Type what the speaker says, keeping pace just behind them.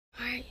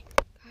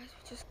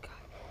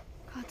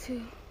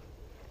to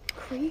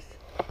creek.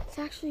 It's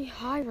actually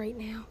high right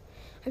now.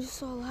 I just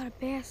saw a lot of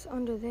bass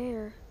under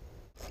there.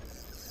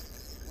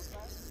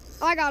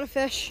 I got a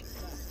fish.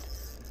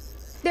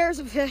 There's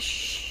a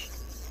fish.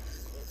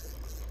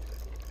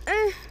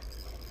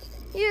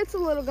 Yeah, it's a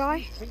little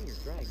guy. Taking your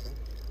drag, bro.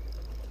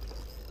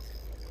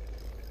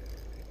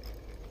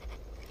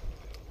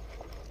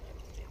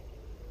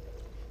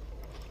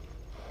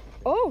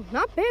 Oh,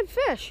 not bad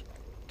fish.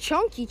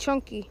 Chunky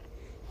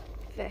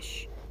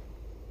fish.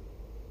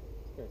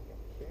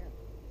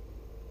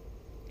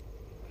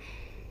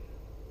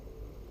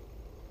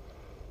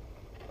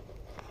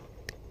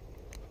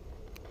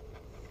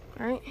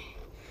 All right,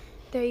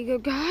 there you go,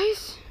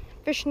 guys.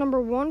 Fish number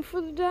 1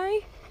 for the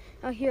day.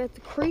 Out here at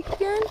the creek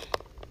again.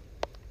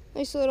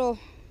 Nice little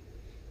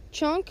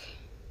chunk.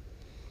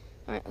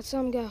 All right, let's let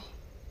him go.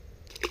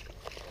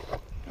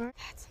 All right,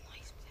 that's a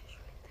nice fish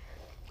right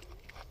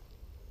there.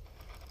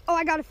 Oh,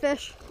 I got a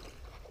fish.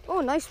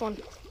 Oh, nice one.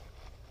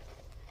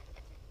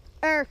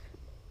 Eric.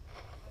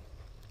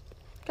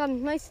 Got a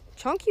nice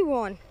chunky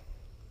one.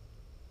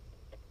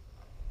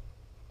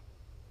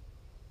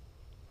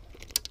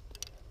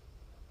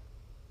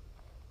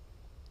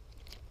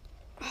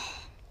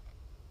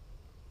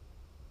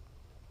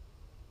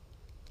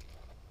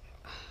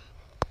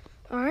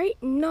 All right,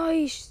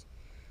 nice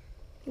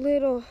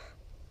little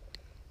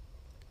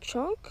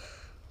chunk.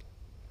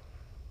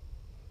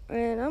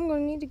 And I'm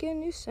gonna need to get a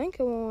new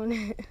Senko on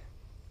it.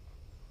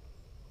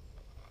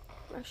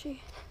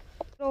 Actually,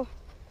 little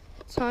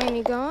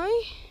tiny guy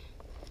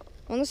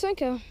on the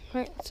Senko. All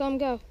right, let's let him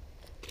go.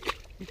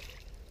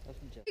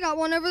 We got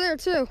one over there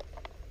too.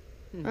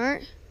 All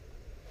right.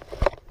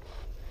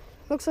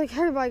 Looks like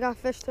everybody got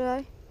fish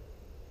today.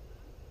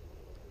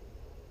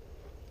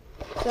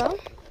 So,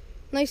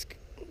 nice,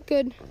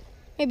 good,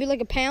 maybe like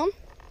a pound.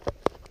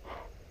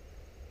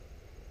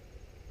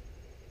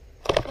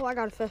 Oh, I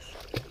got a fish.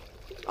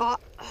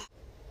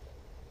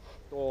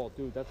 Oh,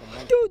 dude, that's a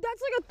nice. Dude,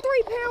 that's like a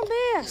 3-pound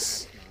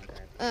bass.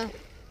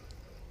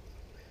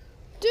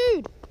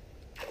 Dude,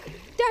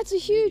 that's a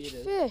huge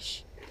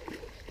fish.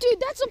 Dude,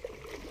 that's a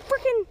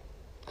freaking.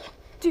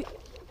 Dude,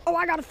 oh,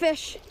 I got a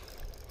fish.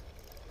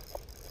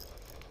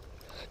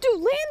 Dude,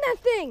 land that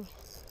thing.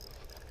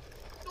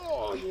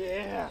 Oh,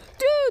 yeah.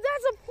 Dude,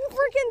 that's a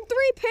freaking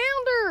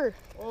 3-pounder.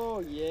 Oh,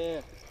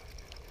 yeah.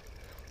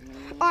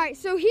 All right,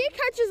 so he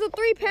catches a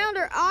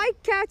 3-pounder. I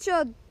catch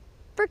a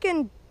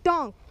freaking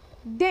dunk.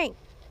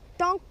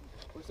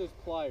 Where's those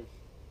pliers?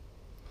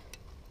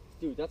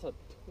 Dude, that's a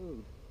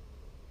dude.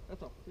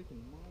 That's a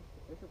freaking monster.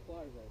 Where's your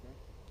pliers right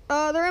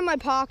there? They're in my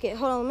pocket.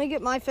 Hold on, let me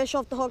get my fish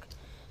off the hook.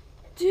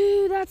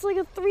 Dude, that's like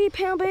a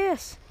 3-pound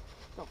bass.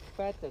 Look how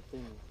fat that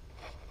thing is.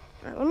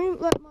 All right, let me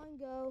let mine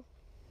go.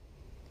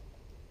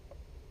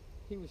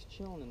 He was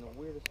chilling in the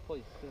weirdest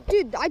place, too.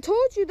 Dude, I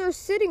told you they're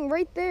sitting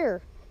right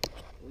there.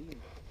 Leave.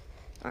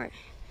 All right.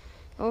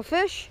 Oh,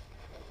 fish?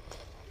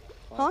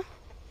 What? Huh?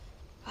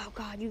 Oh,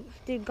 God, you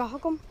did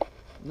gog them?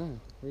 No,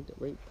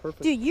 right,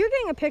 perfect. Dude, you're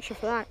getting a picture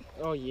for that.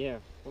 Oh, yeah.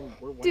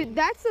 We're Dude,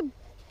 that's a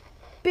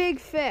big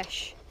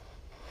fish.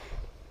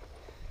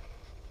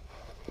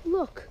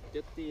 Look.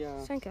 Get the,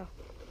 Senko.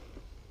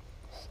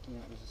 Yeah,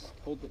 just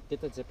hold it. Get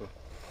that zipper.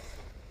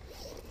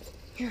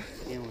 Here.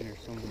 Down here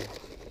somewhere.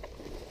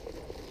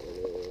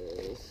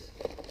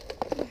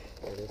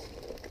 There it is.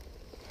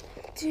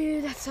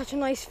 Dude, that's such a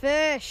nice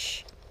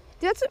fish.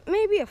 That's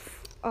maybe a.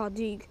 Oh,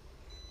 dude.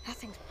 That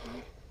thing's.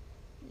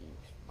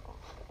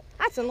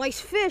 That's a nice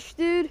fish,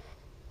 dude.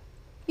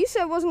 You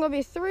said it wasn't going to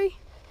be a 3?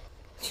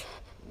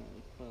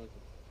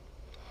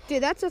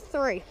 Dude, that's a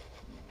 3.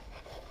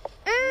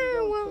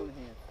 Well.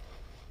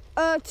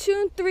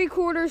 2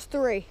 3/4,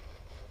 3.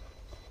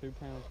 2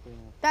 pounds, 3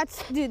 ounces.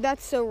 That's, dude,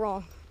 that's so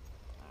wrong.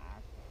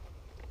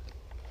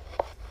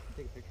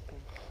 Take a picture of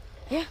him?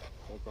 Yeah.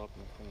 I'll drop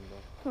him the phone,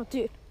 bro. Oh,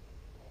 dude.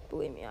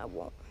 Believe me, I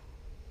won't.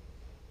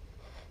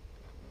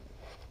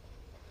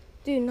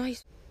 Dude,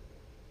 nice.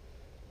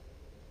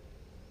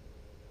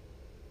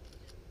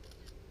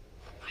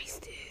 Nice,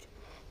 dude.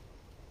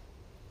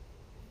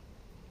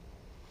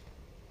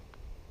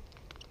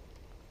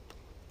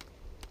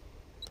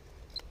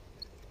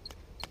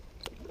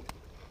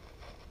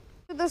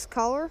 Look at this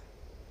color.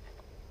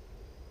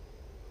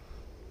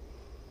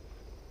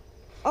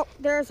 Oh,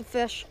 there's a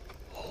fish.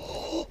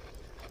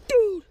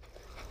 Dude.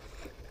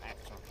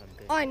 That's not that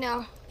big. I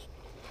know.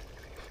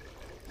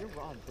 Your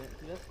rod,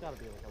 dude, that's gotta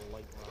be like a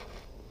light rod.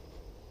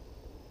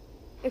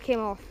 It came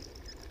off.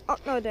 Oh,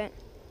 no, it didn't.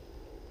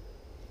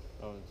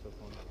 Oh, it's so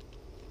funny.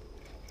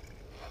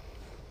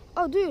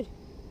 Oh, dude.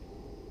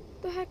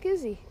 What the heck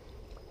is he?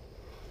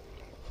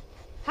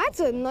 That's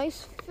a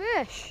nice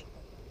fish.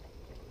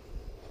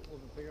 A little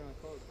bit bigger than I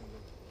thought it was gonna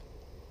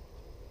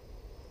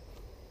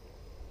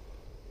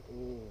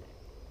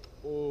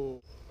be. Ooh.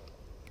 Ooh.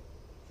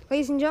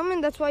 Ladies and gentlemen,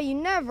 that's why you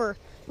never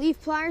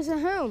leave pliers at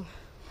home.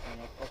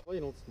 Well,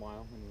 you don't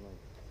smile when you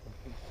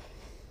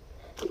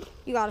like.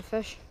 You got a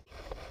fish.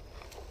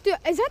 Dude,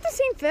 is that the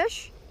same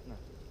fish? No.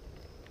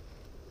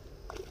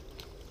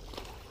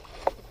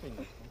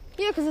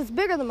 Yeah, because it's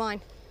bigger than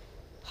mine.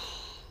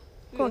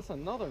 Dude, that's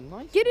another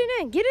nice Get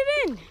it in, get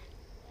it in.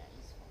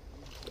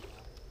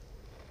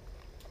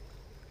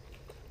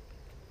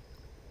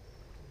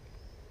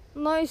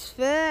 Nice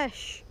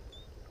fish.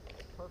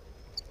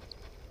 Perfect.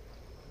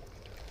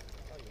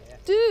 Oh, yeah.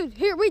 Dude,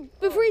 here, wait,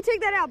 before you take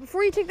that out,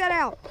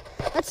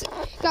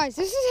 guys,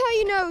 this is how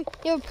you know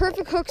you have a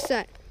perfect hook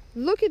set.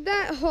 Look at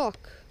that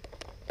hook.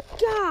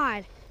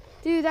 God,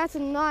 dude, that's a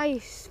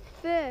nice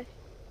fish.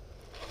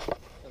 Shout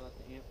out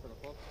to Ant for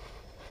the hook.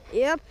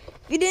 Yep,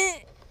 if you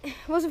didn't, it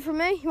wasn't for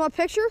me, you want a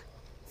picture?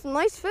 It's a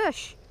nice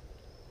fish.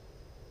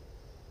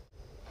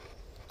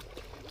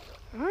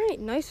 All right,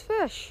 nice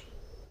fish.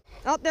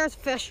 Oh, there's a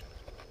fish.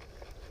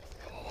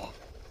 Oh,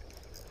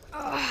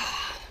 yeah.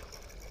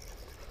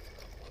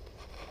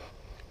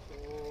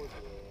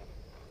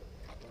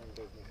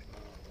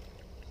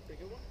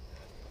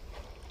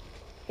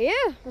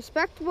 Yeah,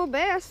 respectable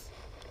bass.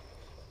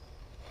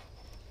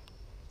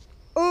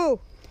 Oh,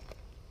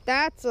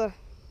 that's a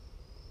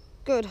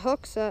good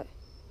hook set.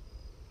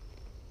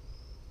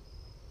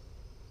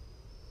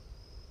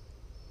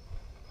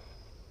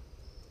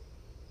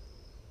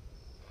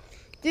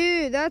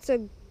 Dude, that's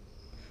a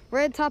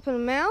red top in the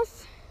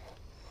mouth.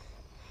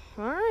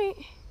 All right.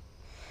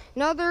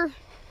 Another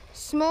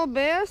small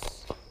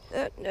bass.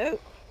 No,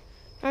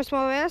 not a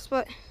small bass,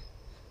 but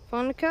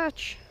fun to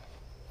catch.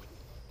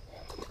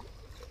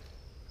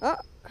 Oh,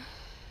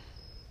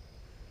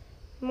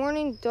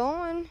 morning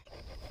dawn.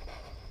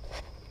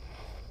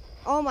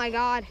 Oh my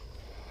God.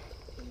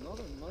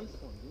 Another nice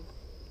one, dude.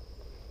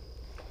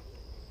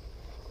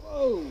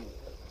 Whoa!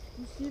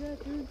 You see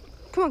that, dude?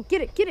 Come on,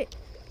 get it, get it.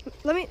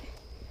 Let me.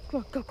 Come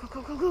on, go, go,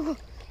 go, go, go, go.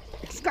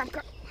 Grab,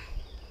 grab.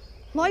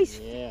 Nice.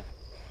 Yeah.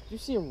 Did you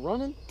see him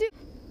running? Dude.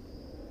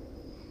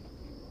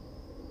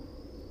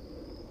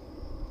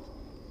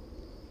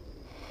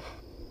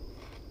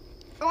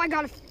 Oh, I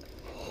got it.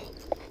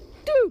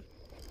 Dude.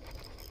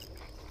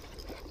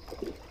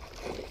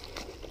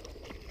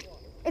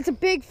 It's a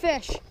big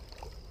fish.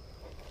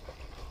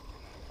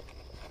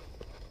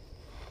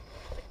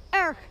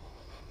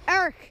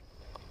 Eric.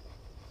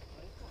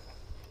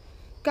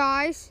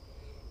 Guys.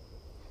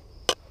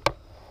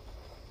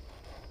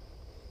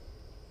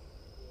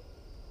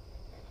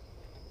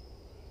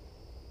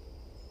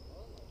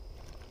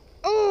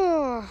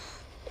 Oh,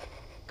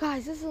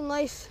 guys, this is a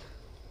nice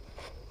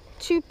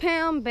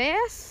 2-pound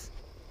bass,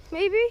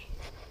 maybe.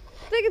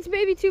 I think it's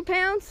maybe 2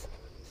 pounds.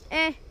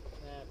 Yeah,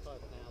 5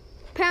 pounds.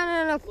 Pound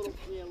and a A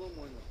little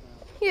more than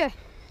a pound. yeah.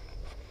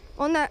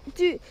 On that,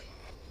 dude.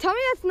 Tell me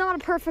that's not a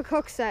perfect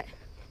hook set.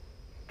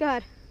 Go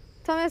ahead.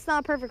 Tell me that's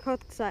not a perfect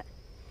hook set.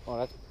 Oh,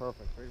 that's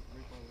perfect.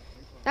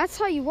 That's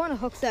how you want a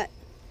hook set.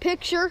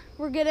 Picture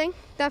we're getting,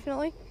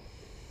 definitely.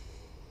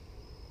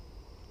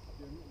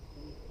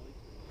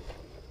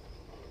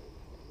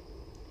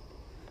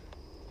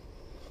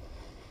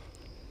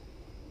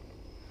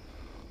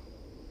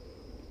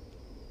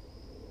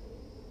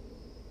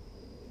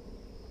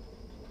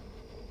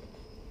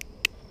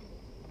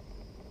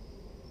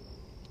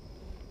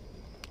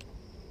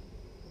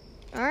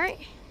 All right.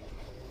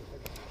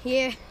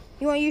 Yeah.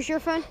 You want to use your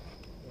phone?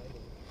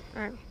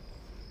 All right.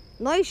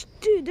 Nice,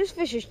 dude. This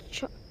fish is,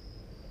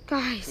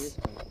 guys.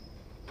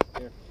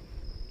 Here.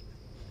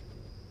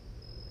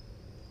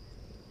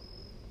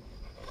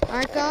 All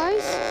right,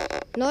 guys.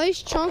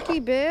 Nice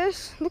chunky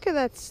bass. Look at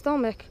that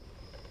stomach.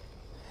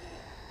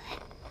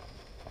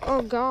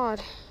 Oh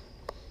God.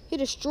 He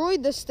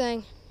destroyed this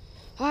thing.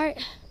 All right.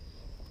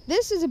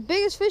 This is the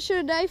biggest fish of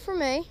the day for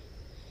me.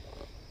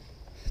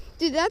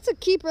 Dude, that's a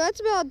keeper. That's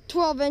about a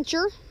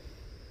 12-incher.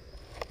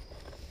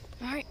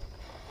 All right.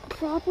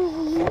 Proper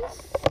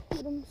release.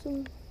 Get him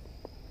some.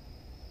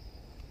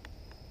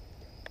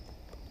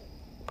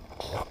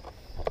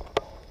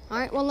 All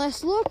right, one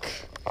last look.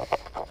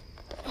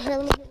 Here,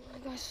 let me get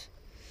you guys.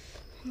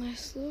 One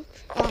last look.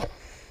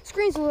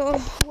 Screen's a little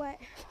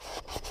wet.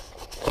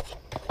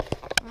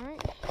 All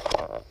right.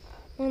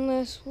 One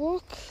last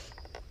look.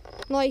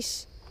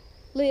 Nice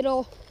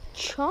little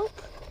chunk.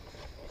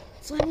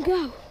 Let's let him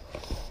go.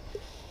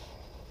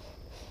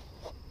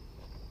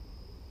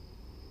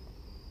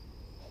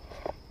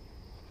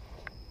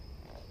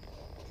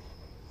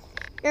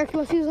 Eric, you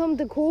want to see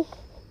something cool?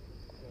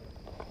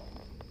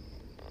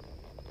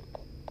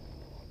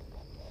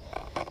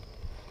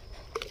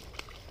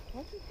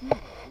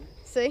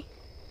 See?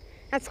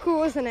 That's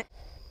cool, isn't it?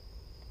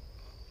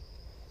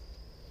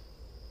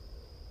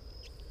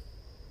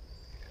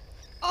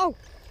 Oh!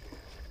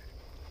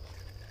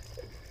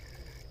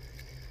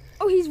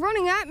 Oh, he's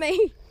running at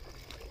me.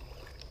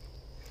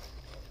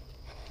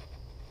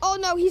 Oh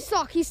no, he's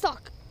stuck, he's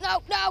stuck.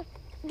 No, no,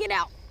 get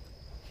out.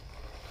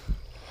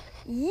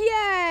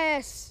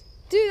 Yes!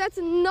 Dude, that's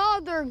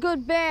another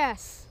good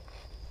bass.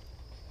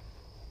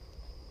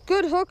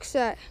 Good hook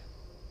set.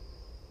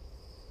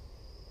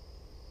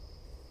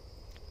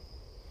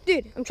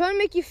 Dude, I'm trying to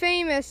make you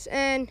famous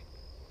and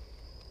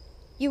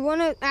you want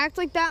to act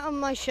like that on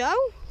my show?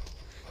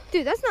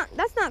 Dude, that's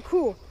not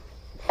cool.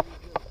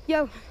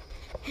 Yo.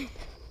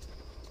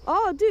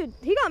 Oh, dude,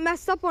 he got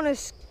messed up on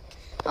his,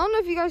 I don't know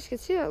if you guys can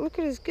see that. Look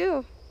at his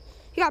gill.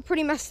 He got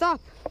pretty messed up.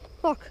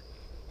 Look.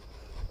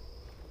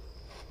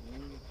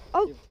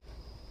 Oh.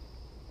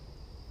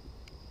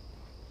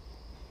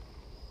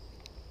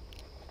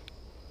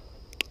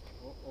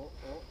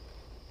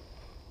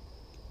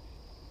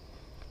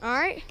 All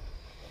right.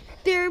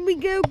 There we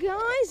go,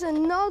 guys.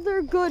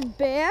 Another good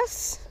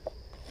bass.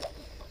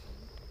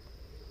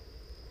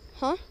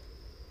 Huh?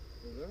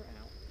 They're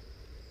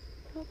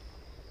out.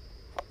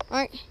 All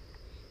right.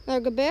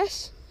 Another good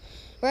bass.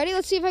 Ready?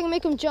 Let's see if I can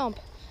make him jump.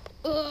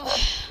 Ugh.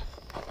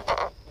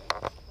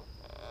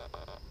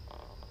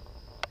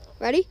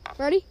 Ready?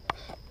 Ready?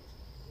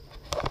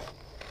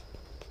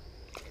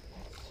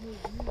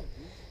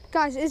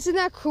 Guys, isn't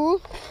that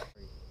cool?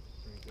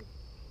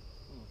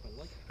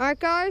 All right,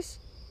 guys.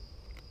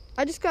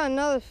 I just got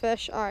another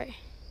fish. All right.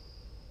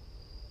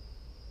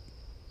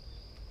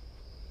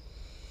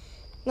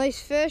 Nice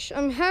fish.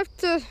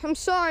 I'm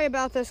sorry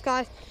about this,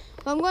 guys.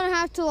 I'm gonna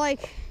have to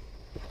like.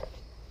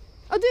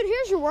 Oh, dude,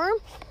 here's your worm.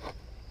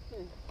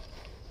 I'm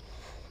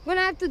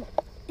gonna have to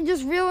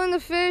just reel in the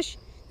fish.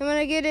 And when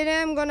I get it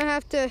in, I'm gonna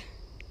have to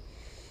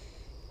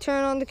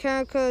turn on the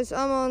camera because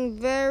I'm on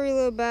very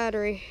low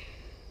battery.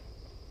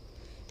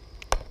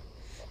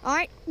 All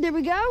right, there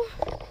we go.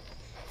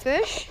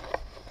 Fish.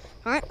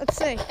 All right, let's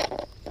see.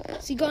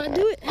 Is he gonna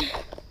do it?